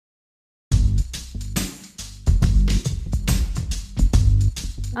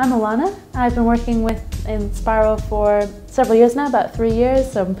I'm Alanna. I've been working with Enspiral for several years now, about 3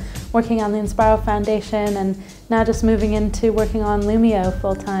 years. So I'm working on the Enspiral Foundation and now just moving into working on Loomio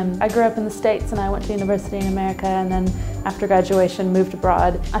full-time. I grew up in the States and I went to university in America, and then after graduation moved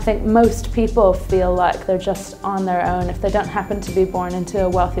abroad. I think most people feel like they're just on their own if they don't happen to be born into a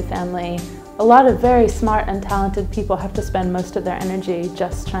wealthy family. A lot of very smart and talented people have to spend most of their energy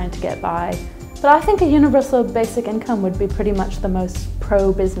just trying to get by. But I think a universal basic income would be pretty much the most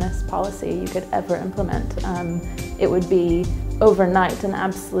pro-business policy you could ever implement. It would be overnight an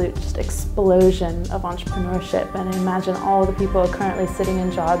absolute just explosion of entrepreneurship, and imagine all the people currently sitting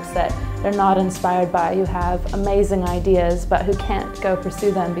in jobs that they're not inspired by, who have amazing ideas but who can't go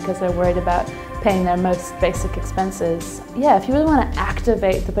pursue them because they're worried about paying their most basic expenses. Yeah, if you really want to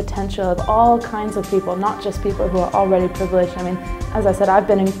activate the potential of all kinds of people, not just people who are already privileged. I mean, as I said, I've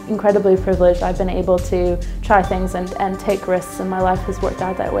been incredibly privileged. I've been able to try things and take risks, and my life has worked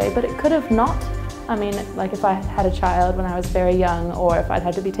out that way, but it could have not. I mean, like if I had a child when I was very young, or if I'd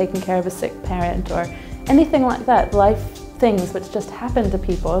had to be taking care of a sick parent, or anything like that, life things which just happen to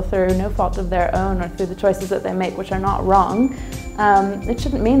people through no fault of their own or through the choices that they make, which are not wrong. It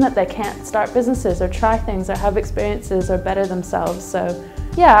shouldn't mean that they can't start businesses or try things or have experiences or better themselves. So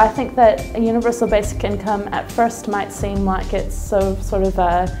yeah, I think that a universal basic income at first might seem like it's sort of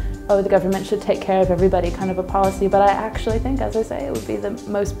oh, the government should take care of everybody kind of a policy, but I actually think, as I say, it would be the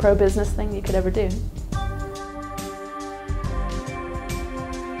most pro-business thing you could ever do.